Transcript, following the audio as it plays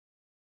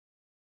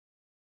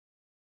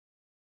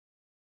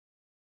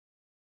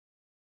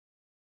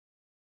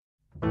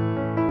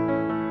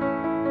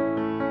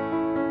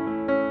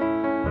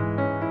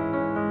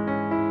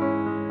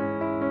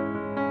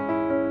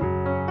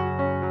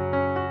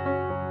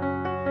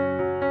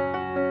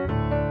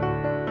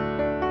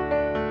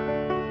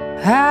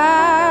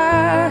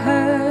I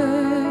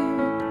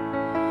heard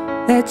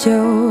that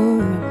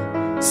you're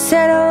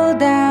settled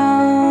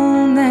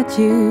down, that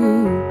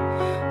you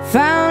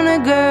found a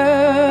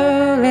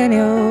girl and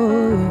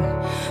you're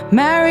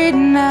married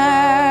now.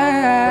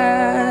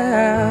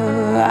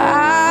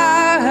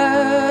 I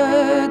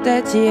heard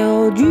that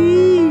your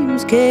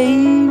dreams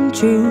came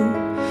true.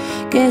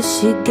 Guess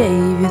she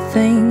gave you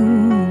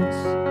things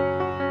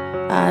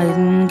I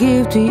didn't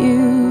give to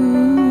you.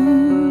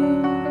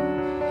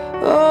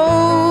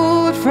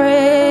 Old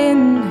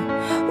friend,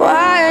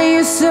 why are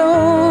you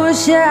so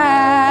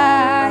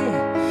shy?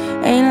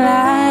 Ain't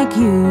like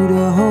you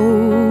to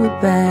hold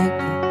back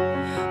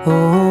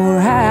or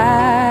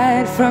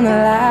hide from the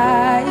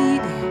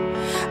light.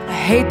 I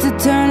hate to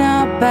turn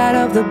up out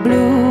of the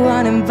blue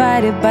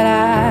uninvited, but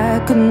I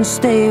couldn't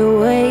stay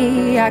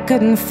away, I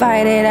couldn't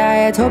fight it. I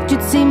had hoped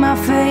you'd see my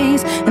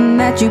face and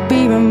that you'd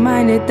be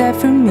reminded that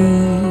for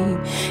me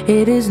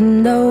it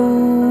isn't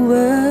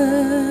over.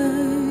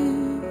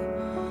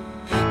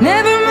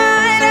 Never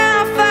mind,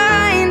 I'll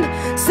find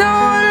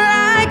someone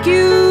like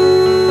you.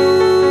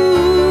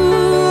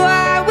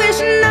 I wish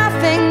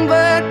nothing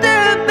but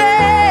the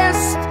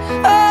best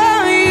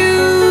for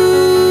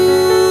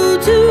you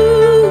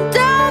too.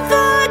 Don't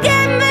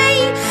forget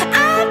me, I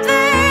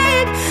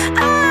beg.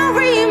 I'll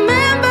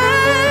remember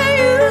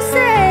you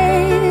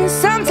say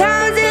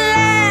sometimes it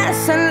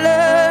lasts and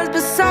loves,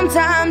 but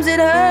sometimes it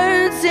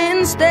hurts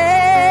instead.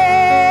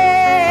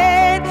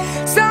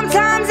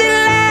 Sometimes it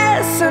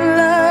lasts and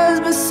loves,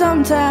 but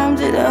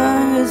sometimes it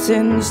hurts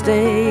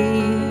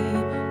instead.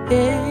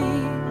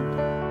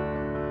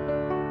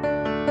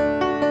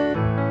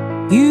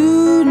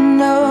 You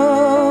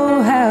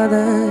know how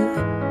the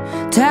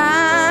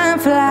time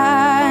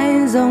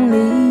flies.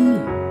 Only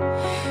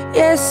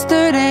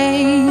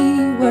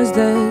yesterday was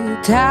the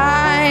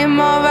time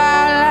of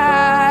our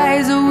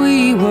lives.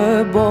 We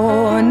were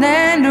born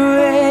and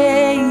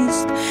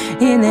raised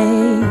in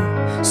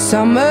a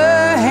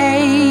summer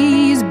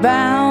haze,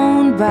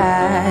 bound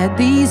by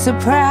the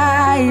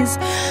surprise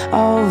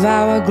of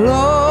our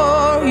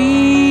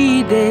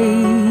glory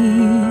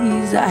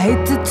days. I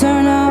hate to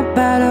turn up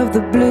out of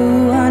the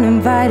blue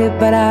uninvited,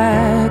 but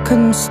I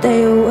couldn't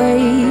stay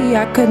away,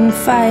 I couldn't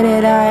fight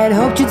it. I had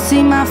hoped you'd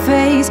see my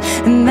face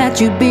and that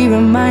you'd be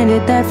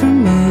reminded that for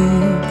me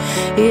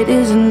it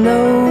isn't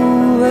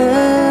over.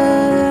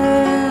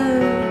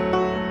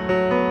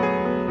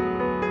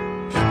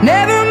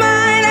 Never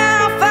mind,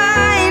 I'll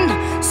find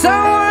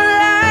someone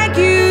like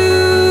you.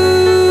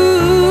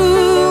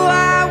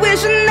 I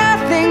wish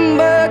nothing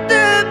but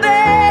the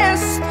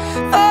best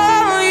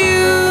for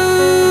you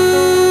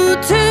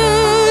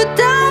too.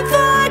 Don't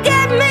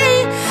forget me,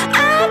 I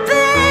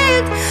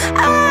beg.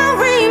 I'll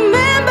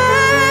remember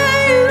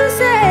you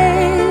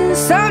say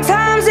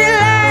sometimes it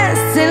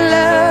lasts in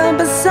love,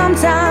 but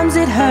sometimes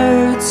it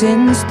hurts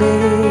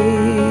instead.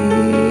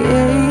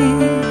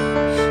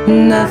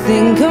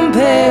 Nothing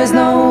compares,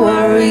 no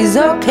worries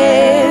or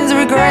cares,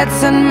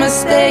 regrets and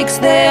mistakes,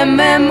 their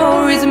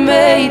memories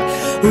made.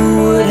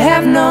 Who would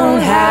have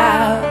known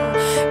how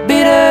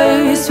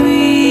bittersweet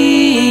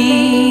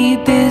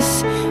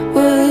this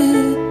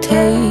would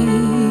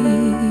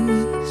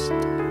taste?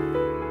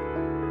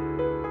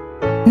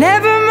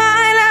 Never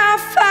mind, I'll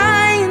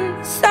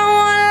find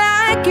someone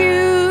like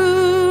you.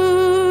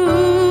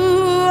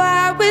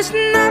 I wish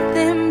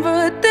nothing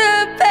but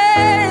the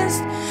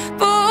best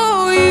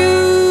for you.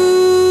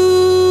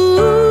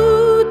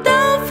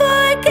 Don't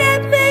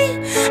forget me,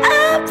 I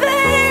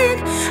beg.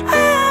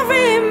 I'll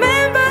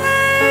remember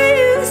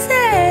you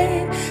said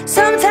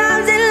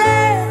sometimes it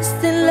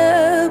lasts in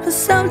love, but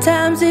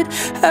sometimes it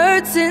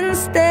hurts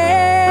instead.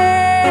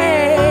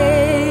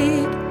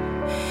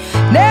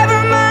 Never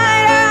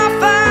mind, I'll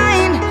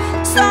find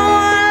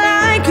someone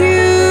like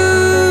you.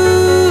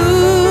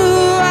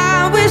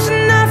 I wish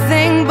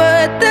nothing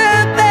but the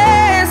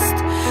best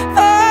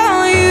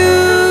for you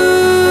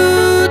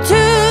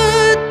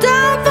too.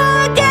 Don't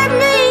forget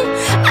me,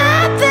 I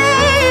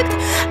beg.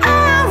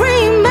 I'll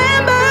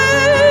remember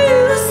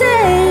you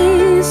say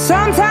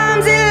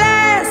sometimes it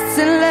lasts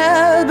in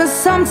love, but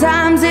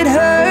sometimes it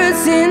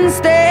hurts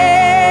instead.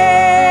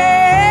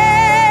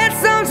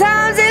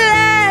 Sometimes it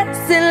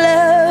lasts in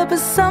love, but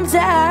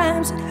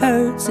sometimes it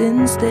hurts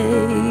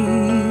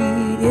instead.